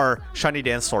 here are shiny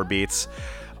dance floor beats.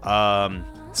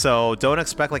 So don't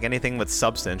expect, like, anything with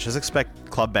substance. Just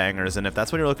expect club bangers, and if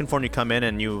that's what you're looking for and you come in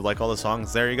and you like all the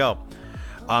songs, there you go.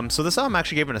 So this album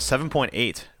actually gave it a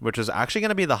 7.8, which is actually going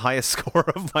to be the highest score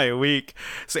of my week.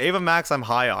 So Ava Max I'm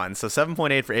high on. So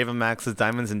 7.8 for Ava Max's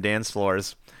Diamonds and Dance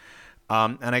Floors.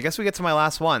 And I guess we get to my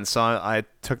last one. So I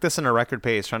took this in a record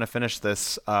pace, trying to finish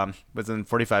this within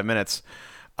 45 minutes.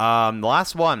 The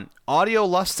last one, Audio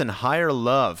Lust and Higher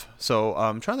Love. So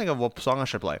I'm trying to think of what song I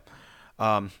should play.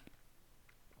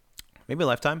 Maybe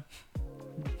Lifetime,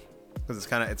 because it's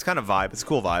kind of vibe. It's a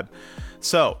cool vibe.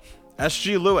 So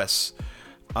S.G. Lewis.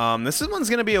 This one's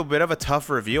going to be a bit of a tough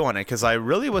review on it, because I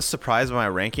really was surprised by my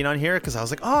ranking on here, because I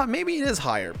was like, oh, maybe it is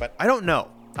higher, but I don't know.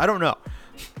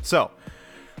 So,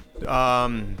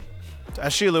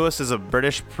 S.G. Lewis is a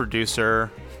British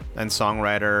producer and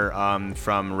songwriter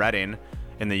from Reading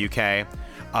in the UK.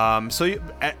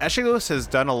 S.G. Lewis has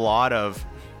done a lot of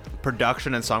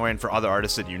production and songwriting for other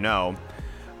artists that you know.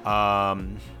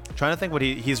 Trying to think what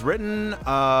he's written.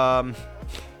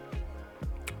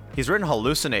 He's written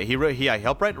Hallucinate. He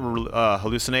helped write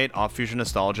Hallucinate off Fusion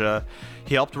Nostalgia.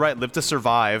 He helped write Live to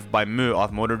Survive by Moo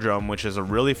off Motordrome, which is a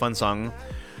really fun song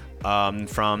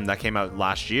from that came out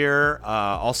last year.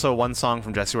 Also one song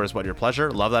from Jessie Ware's What Your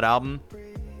Pleasure. Love that album.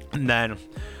 And then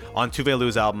on Tove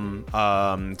Lo's album,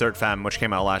 Dirt Femme, which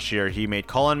came out last year, he made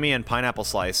Call on Me and Pineapple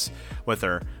Slice with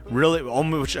her. Really,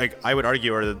 which I would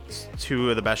argue are two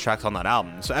of the best tracks on that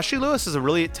album. So S.G. Lewis is a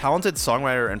really talented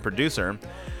songwriter and producer.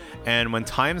 And when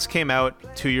Times came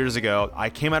out 2 years ago,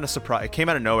 it came out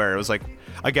of nowhere. It was like,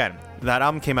 again, that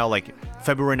album came out like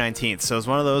February 19th. So it was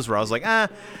one of those where I was like,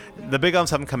 the big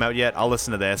albums haven't come out yet. I'll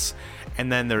listen to this.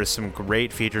 And then there's some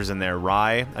great features in there.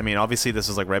 Rye. I mean, obviously this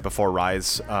is like right before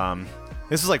Rye's,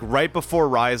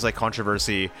 like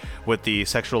controversy with the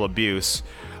sexual abuse.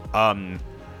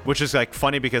 Which is like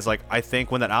funny because like I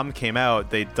think when that album came out,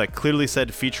 they like clearly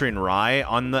said featuring Rye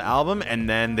on the album, and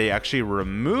then they actually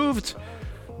removed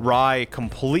Rye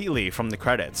completely from the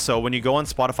credits. So when you go on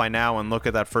Spotify now and look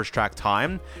at that first track,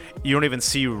 Time, you don't even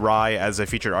see Rye as a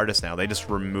featured artist now. They just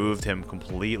removed him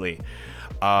completely.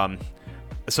 So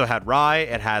it had Rye,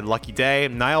 it had Lucky Day,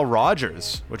 Nile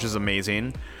Rodgers, which is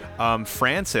amazing,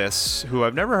 Francis, who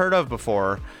I've never heard of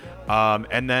before,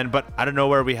 and then but out of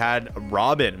nowhere we had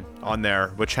Robin on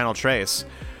there with Channel Trace.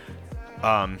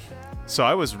 So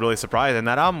I was really surprised, and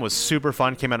that album was super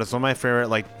fun. Came out as one of my favorite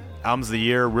like albums of the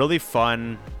year. Really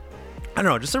fun. I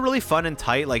don't know, just a really fun and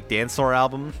tight like dance floor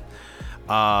album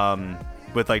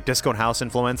with like disco and house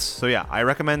influence. So yeah, I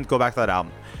recommend go back to that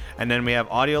album. And then we have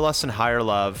Audio Lust and Higher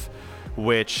Love,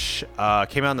 which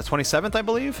came out on the 27th, I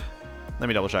believe. Let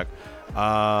me double check.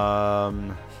 Yeah,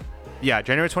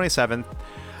 January 27th.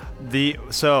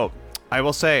 So I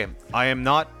will say I am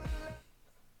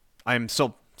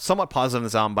still somewhat positive on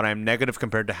this album, but I'm negative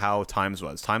compared to how Times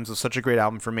was. Times was such a great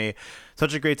album for me,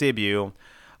 such a great debut.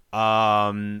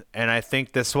 And I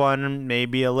think this one may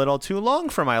be a little too long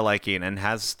for my liking and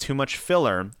has too much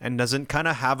filler and doesn't kind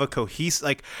of have a cohesive,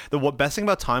 like the best thing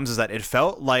about Times is that it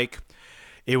felt like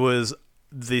it was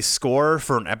the score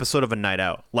for an episode of A Night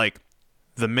Out. Like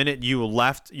the minute you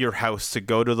left your house to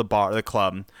go to the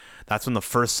club, that's when the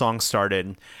first song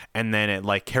started, and then it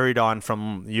like carried on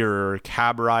from your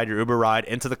cab ride, your Uber ride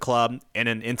into the club, and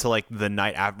then into like the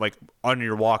night after, like on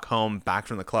your walk home back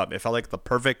from the club. It felt like the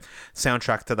perfect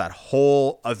soundtrack to that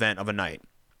whole event of a night,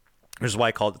 which is why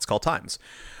it's called Times.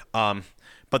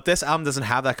 But this album doesn't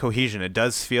have that cohesion. It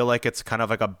does feel like it's kind of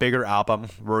like a bigger album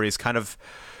where he's kind of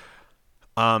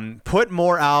put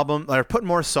more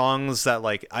songs that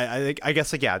like I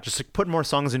guess like, yeah, just like put more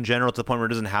songs in general to the point where it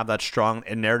doesn't have that strong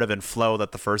narrative and flow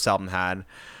that the first album had.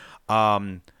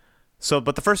 But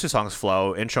the first two songs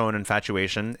flow, Intro and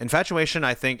Infatuation. Infatuation,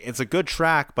 I think it's a good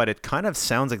track, but it kind of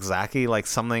sounds exactly like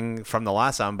something from the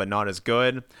last album, but not as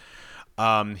good.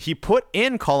 He put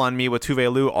in Call on Me with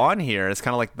Tove Lo on here. It's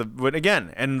kind of like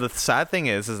and the sad thing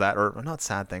is that, or not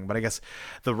sad thing, but I guess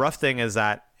the rough thing is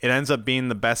that it ends up being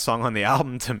the best song on the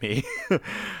album to me.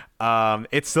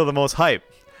 It's still the most hype.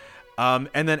 And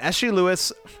then S.G.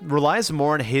 Lewis relies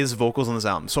more on his vocals on this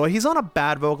album. So he's not a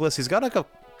bad vocalist. He's got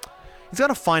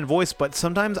a fine voice, but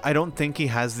sometimes I don't think he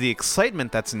has the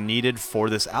excitement that's needed for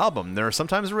this album. There are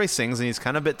sometimes where he sings and he's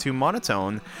kind of a bit too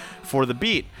monotone for the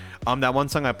beat. That one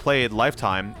song I played,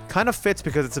 Lifetime, kind of fits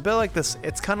because it's a bit like this.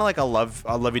 It's kind of like a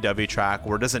lovey-dovey track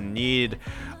where it doesn't need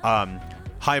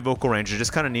high vocal range. It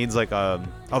just kind of needs like a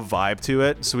vibe to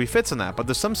it. So he fits in that. But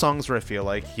there's some songs where I feel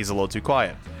like he's a little too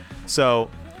quiet. So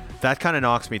that kind of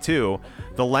knocks me too.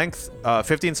 The length,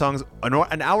 15 songs,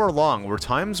 an hour long, where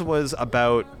Times was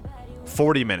about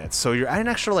 40 minutes. So you're adding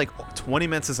extra like 20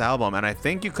 minutes to this album, and I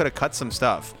think you could have cut some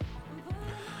stuff.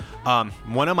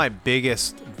 One of my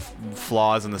biggest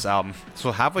flaws in this album,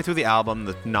 so halfway through the album,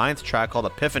 the 9th track called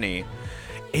Epiphany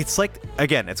it's like,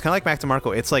 again, it's kind of like Mac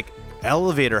DeMarco. It's like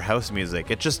elevator house music.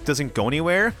 It just doesn't go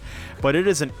anywhere, but it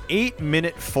is an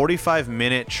 8-minute,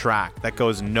 45-minute track that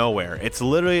goes nowhere. It's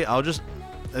literally,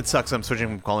 it sucks I'm switching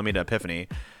from Calling Me to Epiphany.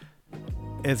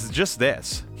 It's just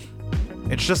this.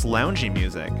 It's just loungy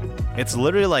music. It's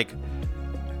literally like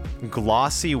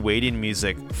glossy waiting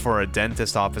music for a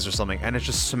dentist office or something, and it's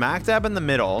just smack dab in the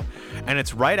middle, and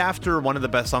it's right after one of the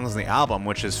best songs on the album,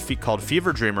 which is called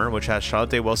Fever Dreamer, which has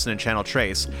Charlotte Day Wilson and Channel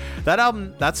Trace. That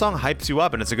song hypes you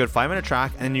up, and it's a good 5-minute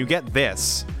track, and you get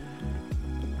this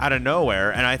out of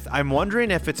nowhere. And I'm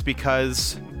wondering if it's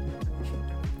because,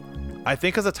 I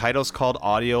think because the title's called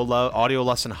Audio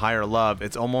Lust and Higher Love,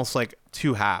 it's almost like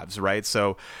two halves, right?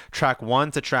 So track 1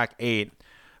 to track 8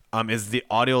 is the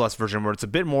Audio Lust version, where it's a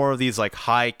bit more of these like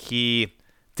high key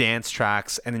dance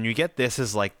tracks, and then you get this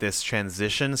as like this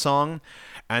transition song,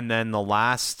 and then the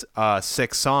last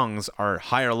 6 songs are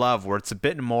Higher Love, where it's a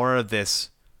bit more of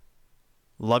this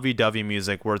lovey-dovey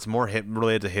music, where it's more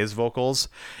related to his vocals.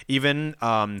 Even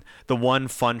the one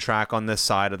fun track on this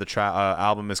side of the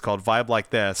album is called Vibe Like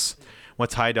This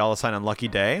with Ty Dolla $ign and Lucky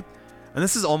Day. And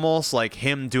this is almost like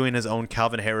him doing his own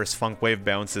Calvin Harris Funk Wave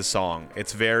Bounces song.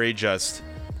 It's very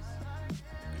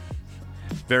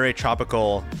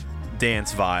tropical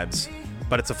dance vibes,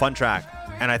 but it's a fun track.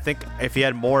 And I think if he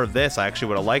had more of this, I actually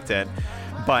would have liked it.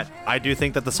 But I do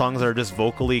think that the songs that are just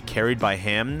vocally carried by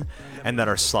him and that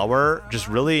are slower just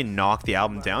really knock the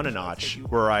album down a notch,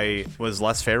 where I was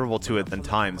less favorable to it than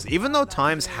Times. Even though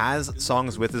Times has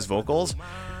songs with his vocals,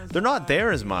 they're not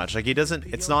there as much. Like,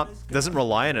 doesn't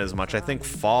rely on it as much. I think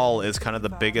Fall is kind of the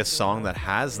biggest song that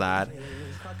has that.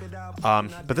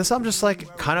 But this album just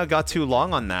like kind of got too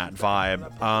long on that vibe.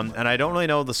 And I don't really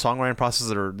know the songwriting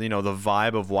process, or, you know, the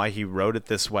vibe of why he wrote it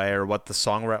this way, or what the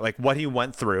songwriter, like what he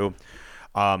went through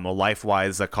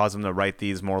life-wise that caused him to write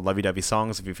these more lovey-dovey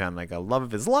songs. If you found like a love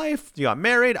of his life, you got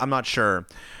married, I'm not sure.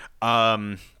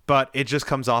 But it just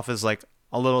comes off as like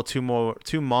a little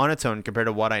too monotone compared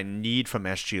to what I need from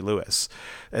S.G. Lewis.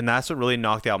 And that's what really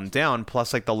knocked the album down,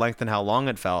 plus like the length and how long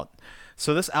it felt.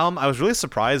 So this album, I was really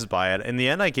surprised by it. In the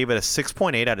end, I gave it a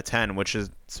 6.8 out of 10, which is,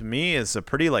 to me, is a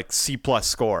pretty like C+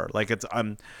 score. Like, it's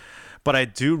but I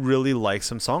do really like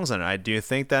some songs on it. I do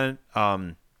think that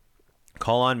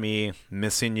Call on Me,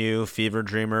 Missing You, Fever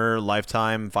Dreamer,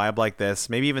 Lifetime, Vibe Like This,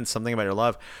 maybe even Something About Your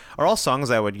Love are all songs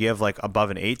I would give like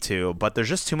above an 8 to, but there's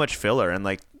just too much filler, and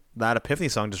like that Epiphany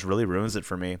song just really ruins it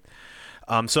for me.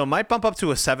 So it might bump up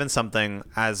to a 7 something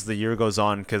as the year goes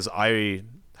on, because I'm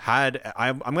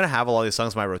going to have a lot of these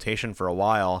songs in my rotation for a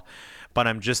while, but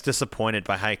I'm just disappointed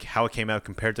by how it came out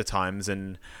compared to Times.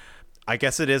 And I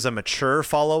guess it is a mature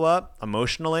follow-up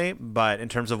emotionally, but in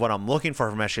terms of what I'm looking for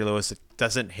from S.G. Lewis, it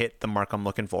doesn't hit the mark I'm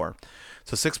looking for.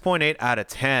 So 6.8 out of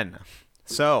 10.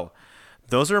 So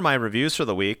those are my reviews for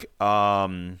the week.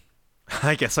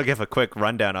 I guess I'll give a quick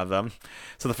rundown of them.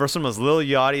 So the first one was Lil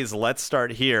Yachty's Let's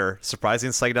Start Here, surprising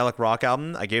psychedelic rock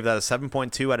album. I gave that a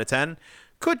 7.2 out of 10.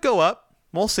 Could go up.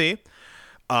 We'll see.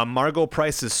 Margot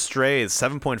Price's Strays,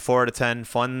 7.4 out of 10.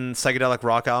 Fun psychedelic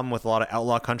rock album with a lot of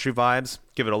outlaw country vibes.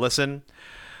 Give it a listen.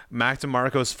 Mac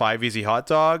DeMarco's 5 Easy Hot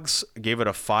Dogs, gave it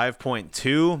a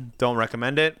 5.2. Don't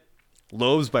recommend it.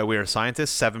 Loaves by We Are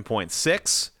Scientists,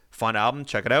 7.6. Fun album.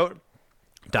 Check it out.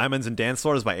 Diamonds and Dance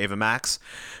Floors by Ava Max.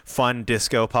 Fun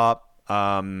disco pop.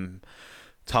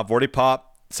 Top 40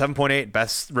 pop. 7.8.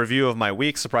 Best review of my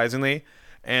week, surprisingly.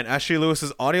 And S.G.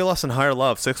 Lewis's Audio Lust and Higher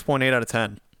Love, 6.8 out of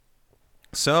 10.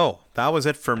 So that was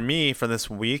it for me for this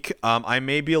week. I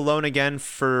may be alone again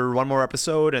for one more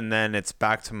episode, and then it's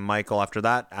back to Michael after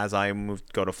that as I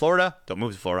go to Florida. Don't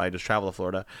move to Florida, I just travel to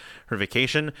Florida for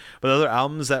vacation. But other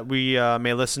albums that we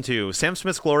may listen to: Sam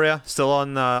Smith's Gloria, still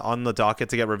on the docket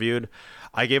to get reviewed.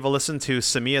 I gave a listen to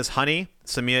Samia's Honey.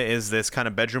 Samia is this kind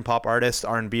of bedroom pop artist,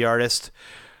 R&B artist.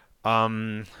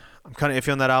 I'm kind of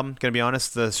iffy on that album, gonna be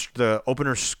honest. The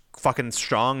opener's fucking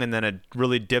strong, and then it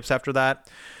really dips after that.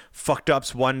 Fucked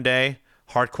Up's One Day,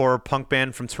 hardcore punk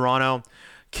band from Toronto.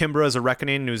 Kimbra is a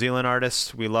Reckoning, New Zealand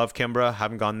artist. We love Kimbra,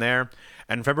 haven't gone there.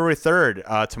 And February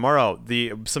 3rd, tomorrow,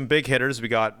 some big hitters. We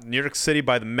got New York City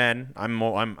by the Men. I'm the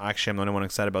only one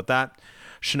excited about that.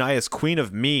 Shania's Queen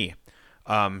of Me.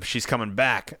 She's coming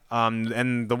back.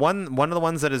 And one of the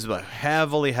ones that is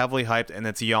heavily hyped, and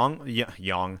it's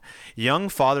Young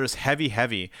Fathers,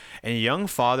 Heavy. And Young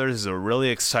Fathers is a really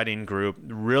exciting group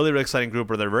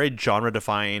where they're very genre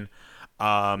defying.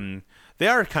 They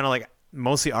are kind of like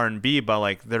mostly R&B, but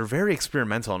like they're very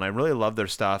experimental, and I really love their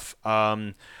stuff.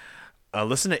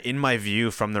 Listen to In My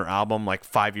View from their album like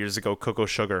 5 years ago, Cocoa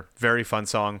Sugar. Very fun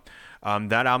song.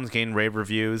 That album's gained rave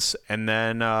reviews. And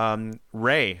then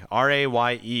Ray,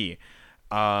 R-A-Y-E.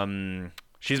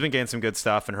 she's been getting some good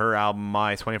stuff, and her album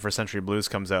My 21st Century Blues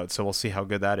comes out, so we'll see how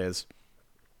good that is.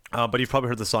 But you've probably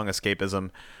heard the song Escapism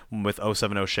with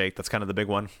 070 Shake. That's kind of the big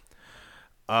one.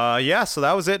 Yeah, so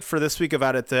that was it for this week of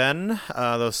At It 10,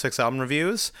 those 6 album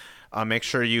reviews. Make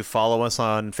sure you follow us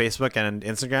on Facebook and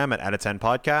Instagram at It 10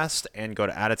 Podcast, and go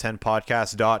to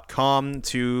at10podcast.com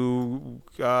to,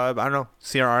 I don't know,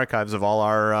 see our archives of all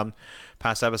our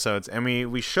past episodes. And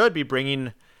we should be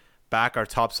bringing back our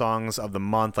top songs of the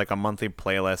month, like a monthly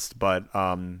playlist, but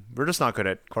we're just not good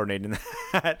at coordinating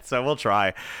that, so we'll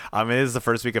try. It is the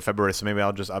first week of February, so maybe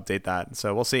I'll just update that,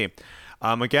 so we'll see.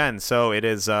 Again, so it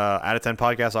is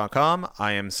at10podcast.com.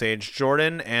 I am Sage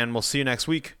Jordan, and we'll see you next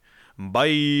week.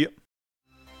 Bye.